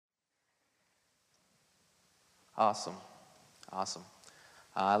Awesome. Awesome.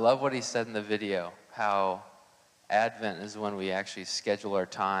 I love what he said in the video, how Advent is when we actually schedule our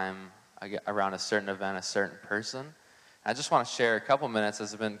time around a certain event, a certain person. I just want to share a couple minutes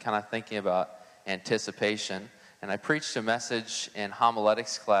as I've been kind of thinking about anticipation. And I preached a message in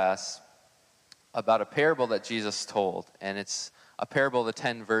homiletics class about a parable that Jesus told. And it's a parable of the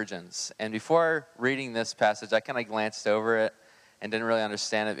 10 virgins. And before reading this passage, I kind of glanced over it and didn't really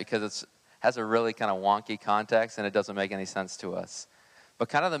understand it because it has a really kind of wonky context and it doesn't make any sense to us. But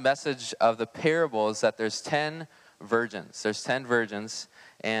kind of the message of the parable is that there's 10 virgins. There's 10 virgins,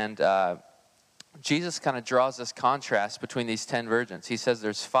 and Jesus kind of draws this contrast between these 10 virgins. He says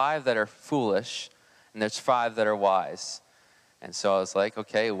there's 5 that are foolish, and there's 5 that are wise. And so I was like,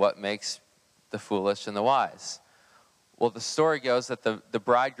 okay, what makes the foolish and the wise? Well, the story goes that the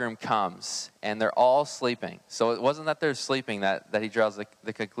bridegroom comes, and they're all sleeping. So it wasn't that they're sleeping that he draws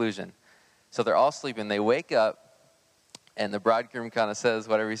the conclusion. So they're all sleeping. They wake up, and the bridegroom kind of says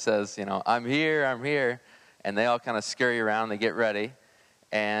whatever he says, I'm here. And they all kind of scurry around. They get ready.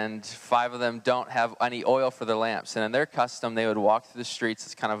 And 5 of them don't have any oil for their lamps. And in their custom, they would walk through the streets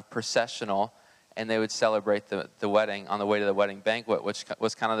as kind of a processional, and they would celebrate the wedding on the way to the wedding banquet, which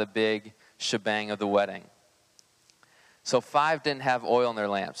was kind of the big shebang of the wedding. So 5 didn't have oil in their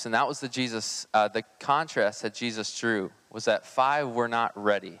lamps. And that was the contrast that Jesus drew, was that 5 were not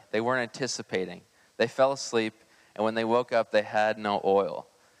ready. They weren't anticipating. They fell asleep, and when they woke up, they had no oil.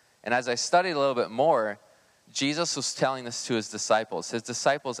 And as I studied a little bit more, Jesus was telling this to his disciples. His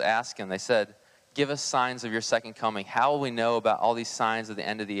disciples asked him, they said, give us signs of your second coming. How will we know about all these signs of the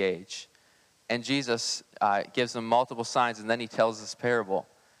end of the age? And Jesus gives them multiple signs, and then he tells this parable.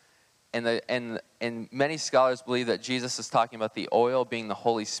 And many scholars believe that Jesus is talking about the oil being the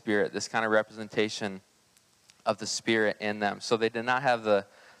Holy Spirit, this kind of representation of the Spirit in them. So they did not have the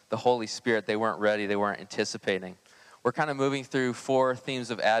Holy Spirit. They weren't ready. They weren't anticipating. We're kind of moving through 4 themes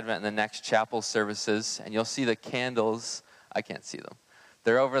of Advent in the next chapel services, and you'll see the candles. I can't see them.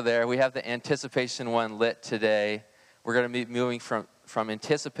 They're over there. We have the anticipation one lit today. We're going to be moving from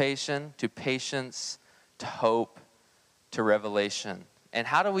anticipation to patience to hope to revelation. And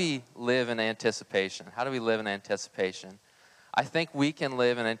how do we live in anticipation? How do we live in anticipation? I think we can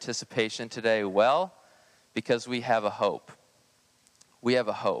live in anticipation today well because we have a hope. We have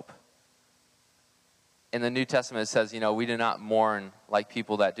a hope. In the New Testament, it says, we do not mourn like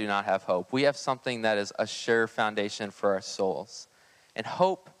people that do not have hope. We have something that is a sure foundation for our souls. And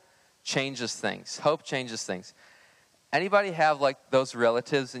hope changes things. Hope changes things. Anybody have like those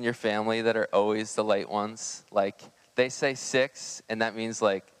relatives in your family that are always the late ones? Like they say 6, and that means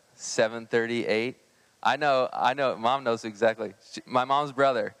like 7:38. I know, Mom knows exactly. My mom's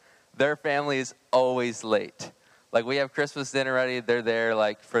brother, their family is always late. Like we have Christmas dinner ready, they're there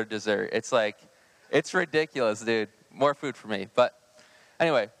like for dessert. It's ridiculous, dude. More food for me. But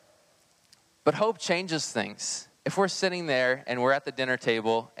anyway, but hope changes things. If we're sitting there and we're at the dinner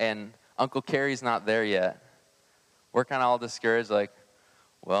table and Uncle Carrie's not there yet, we're kind of all discouraged, like,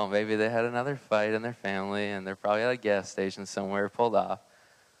 well, maybe they had another fight in their family and they're probably at a gas station somewhere pulled off.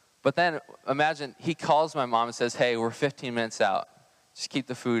 But then imagine he calls my mom and says, hey, we're 15 minutes out. Just keep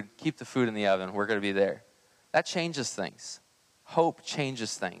the food in the oven. We're going to be there. That changes things. Hope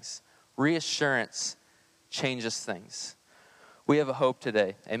changes things. Reassurance changes things. We have a hope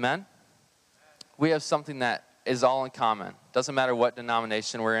today. Amen? We have something that is all in common. Doesn't matter what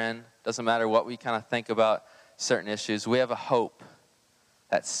denomination we're in. Doesn't matter what we kind of think about certain issues. We have a hope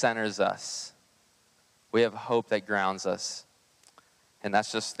that centers us. We have a hope that grounds us. And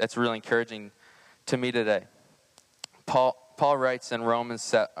that's really encouraging to me today. Paul writes in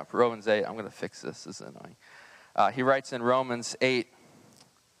Romans 8. I'm going to fix this. This is annoying. He writes in Romans 8.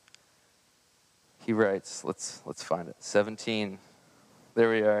 He writes, let's find it, 17. There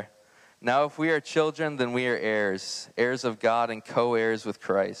we are. Now if we are children, then we are heirs, heirs of God and co-heirs with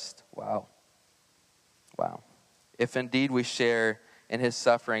Christ. Wow. If indeed we share in his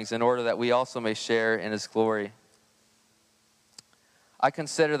sufferings, in order that we also may share in his glory. I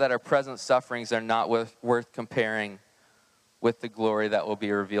consider that our present sufferings are not worth comparing with the glory that will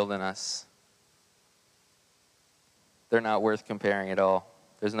be revealed in us. They're not worth comparing at all.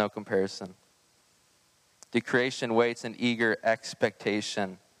 There's no comparison. The creation waits in eager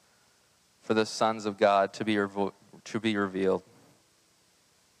expectation for the sons of God to be revealed.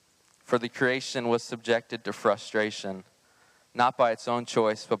 For the creation was subjected to frustration, not by its own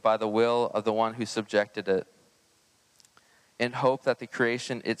choice, but by the will of the one who subjected it, in hope that the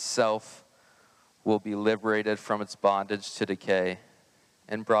creation itself will be liberated from its bondage to decay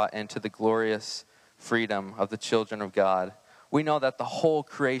and brought into the glorious freedom of the children of God. We know that the whole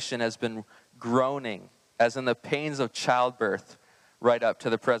creation has been groaning as in the pains of childbirth, right up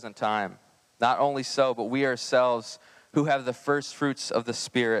to the present time. Not only so, but we ourselves who have the first fruits of the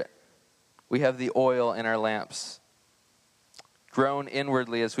Spirit, we have the oil in our lamps, groan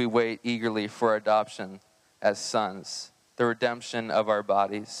inwardly as we wait eagerly for adoption as sons, the redemption of our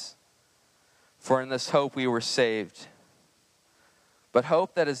bodies. For in this hope we were saved. But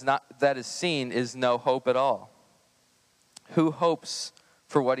hope that is seen is no hope at all. Who hopes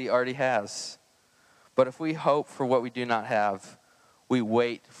for what he already has? But if we hope for what we do not have, we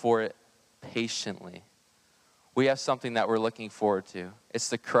wait for it patiently. We have something that we're looking forward to. It's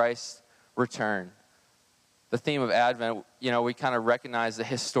the Christ return. The theme of Advent, we kind of recognize the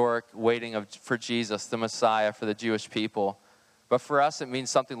historic waiting for Jesus, the Messiah, for the Jewish people. But for us, it means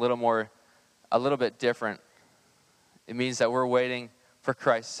something a little bit different. It means that we're waiting for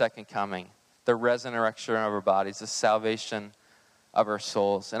Christ's second coming, the resurrection of our bodies, the salvation of our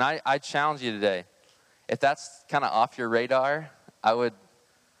souls. And I challenge you today, if that's kind of off your radar,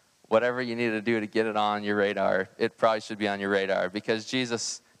 whatever you need to do to get it on your radar, it probably should be on your radar, because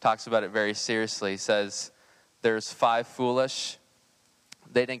Jesus talks about it very seriously. He says, there's 5 foolish.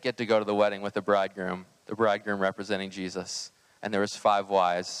 They didn't get to go to the wedding with the bridegroom representing Jesus. And there was 5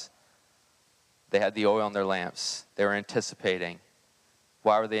 wise. They had the oil in their lamps. They were anticipating.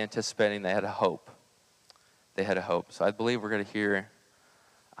 Why were they anticipating? They had a hope. They had a hope. So I believe we're going to hear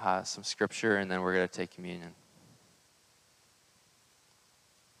some scripture, and then we're going to take communion.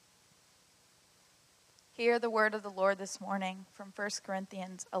 Hear the word of the Lord this morning from 1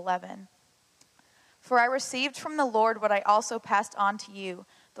 Corinthians 11. For I received from the Lord what I also passed on to you.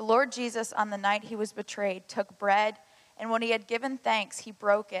 The Lord Jesus, on the night he was betrayed, took bread, and when he had given thanks, he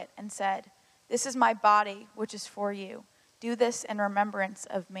broke it and said, "This is my body, which is for you. Do this in remembrance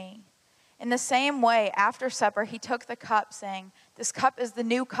of me." In the same way, after supper, he took the cup, saying, "This cup is the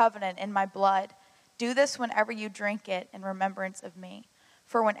new covenant in my blood. Do this whenever you drink it in remembrance of me.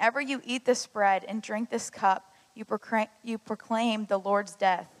 For whenever you eat this bread and drink this cup, you proclaim the Lord's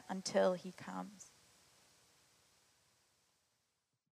death until he comes."